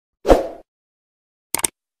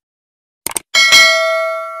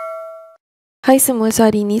Hai semua, so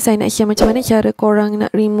hari ni saya nak share macam mana cara korang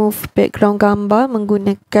nak remove background gambar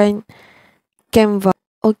menggunakan Canva.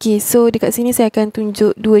 Okay, so dekat sini saya akan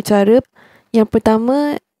tunjuk dua cara. Yang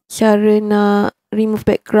pertama, cara nak remove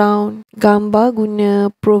background gambar guna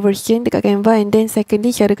Pro version dekat Canva. And then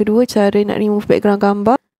secondly, cara kedua, cara nak remove background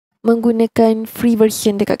gambar menggunakan free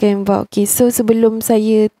version dekat Canva. Okay, so sebelum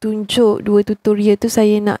saya tunjuk dua tutorial tu,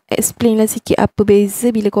 saya nak explain lah sikit apa beza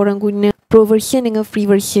bila korang guna Pro version dengan free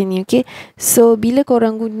version ni. Okay, so bila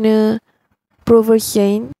korang guna Pro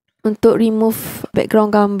version untuk remove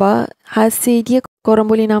background gambar, hasil dia korang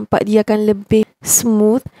boleh nampak dia akan lebih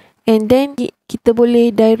smooth. And then kita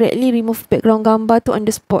boleh directly remove background gambar tu on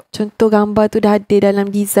the spot. Contoh gambar tu dah ada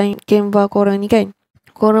dalam design Canva korang ni kan,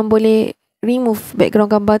 korang boleh remove background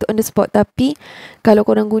gambar tu on the spot. Tapi kalau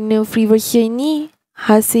korang guna free version ni,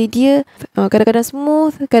 hasil dia kadang-kadang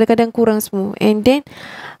smooth, kadang-kadang kurang smooth. And then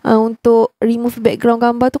untuk remove background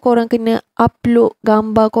gambar tu, korang kena upload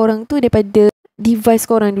gambar korang tu daripada device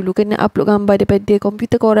korang dulu. Kena upload gambar daripada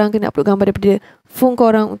komputer korang, kena upload gambar daripada phone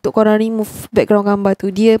korang untuk korang remove background gambar tu.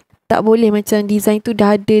 Dia tak boleh macam design tu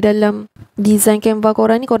dah ada dalam design Canva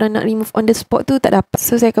korang ni, korang nak remove on the spot tu tak dapat.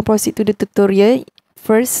 So saya akan proceed to the tutorial.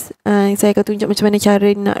 First, saya akan tunjuk macam mana cara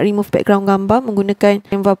nak remove background gambar menggunakan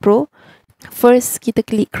Canva Pro. First, kita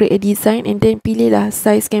klik create a design and then pilihlah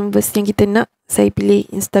size canvas yang kita nak. Saya pilih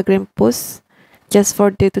Instagram post just for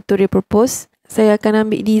the tutorial purpose. Saya akan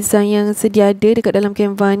ambil design yang sedia ada dekat dalam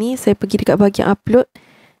Canva ni. Saya pergi dekat bahagian upload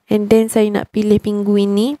and then saya nak pilih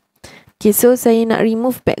penguin ni. Okay, so saya nak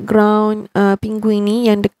remove background penguin ni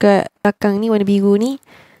yang dekat belakang ni warna biru ni.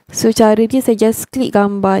 So cara dia, saya just klik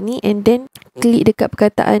gambar ni and then klik dekat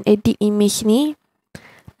perkataan edit image ni.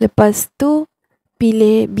 Lepas tu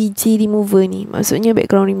pilih biji remover ni, maksudnya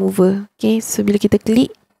background remover. Okay, so bila kita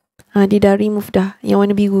klik, dia dah remove dah yang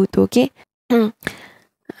warna biru tu. Okay,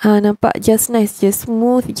 nampak just nice je,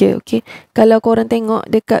 smooth je. Okay, kalau korang tengok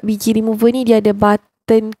dekat biji remover ni, dia ada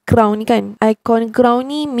button crown ni kan. Icon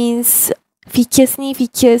crown ni means features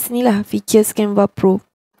ni lah, features Canva Pro.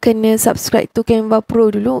 Kena subscribe to Canva Pro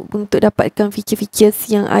dulu untuk dapatkan feature-features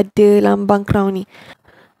yang ada lambang crown ni.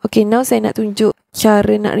 Okay, now saya nak tunjuk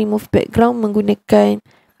cara nak remove background menggunakan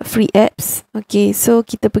free apps. Okay, so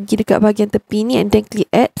kita pergi dekat bahagian tepi ni and then klik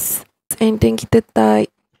apps. And then kita type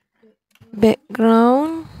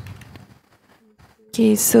background.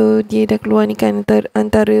 Okay, so dia dah keluar ni kan,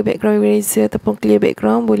 antara background eraser ataupun clear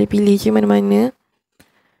background. Boleh pilih je mana-mana.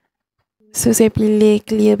 So saya pilih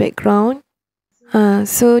clear background.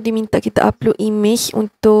 So dia minta kita upload image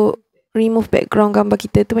untuk remove background gambar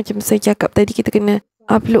kita tu. Macam saya cakap tadi, kita kena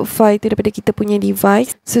upload file tu daripada kita punya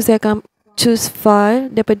device. So saya akan choose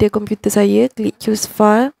file daripada komputer saya, klik choose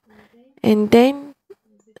file and then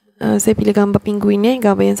saya pilih gambar penguin ni,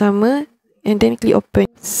 gambar yang sama, and then klik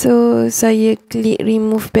open. So saya klik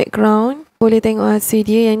remove background. Boleh tengok hasil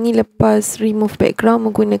dia. Yang ni lepas remove background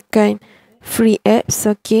menggunakan free apps.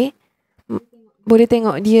 Okay, boleh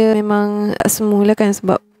tengok dia memang tak semua lah kan,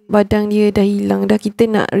 sebab badang dia dah hilang dah. Kita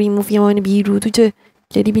nak remove yang warna biru tu je.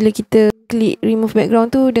 Jadi bila kita klik remove background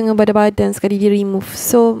tu, dengan badan-badan sekali dia remove.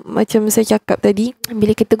 So macam saya cakap tadi,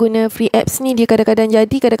 bila kita guna free apps ni, dia kadang-kadang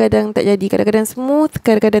jadi, kadang-kadang tak jadi. Kadang-kadang smooth,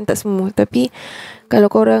 kadang-kadang tak smooth. Tapi kalau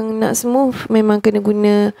korang nak smooth, memang kena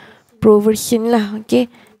guna Pro version lah. Okay,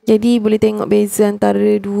 jadi boleh tengok beza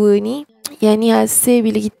antara dua ni. Yang ni hasil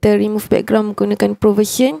bila kita remove background menggunakan Pro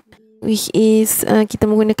version, which is kita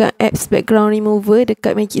menggunakan apps background remover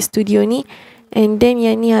dekat Magic Studio ni. And then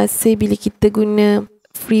yang ni hasil bila kita guna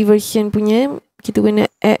free version punya, kita guna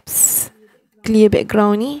apps clear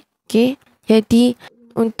background ni. Okay, jadi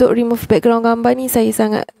untuk remove background gambar ni, saya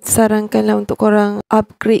sangat sarankanlah untuk korang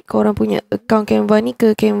upgrade korang punya account Canva ni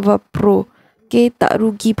ke Canva Pro. Okay, tak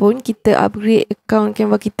rugi pun kita upgrade account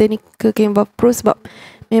Canva kita ni ke Canva Pro, sebab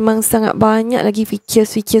memang sangat banyak lagi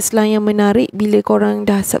features-features lain yang menarik bila korang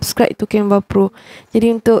dah subscribe to Canva Pro. Jadi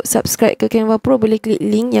untuk subscribe ke Canva Pro, boleh klik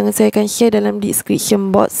link yang saya akan share dalam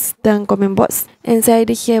description box dan comment box. And saya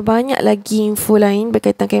ada share banyak lagi info lain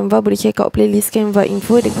berkaitan Canva. Boleh check out playlist Canva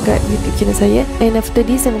info dekat YouTube channel saya. And after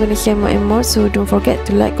this, I'm gonna share more and more. So don't forget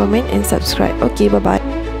to like, comment and subscribe. Okay,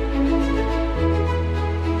 bye-bye.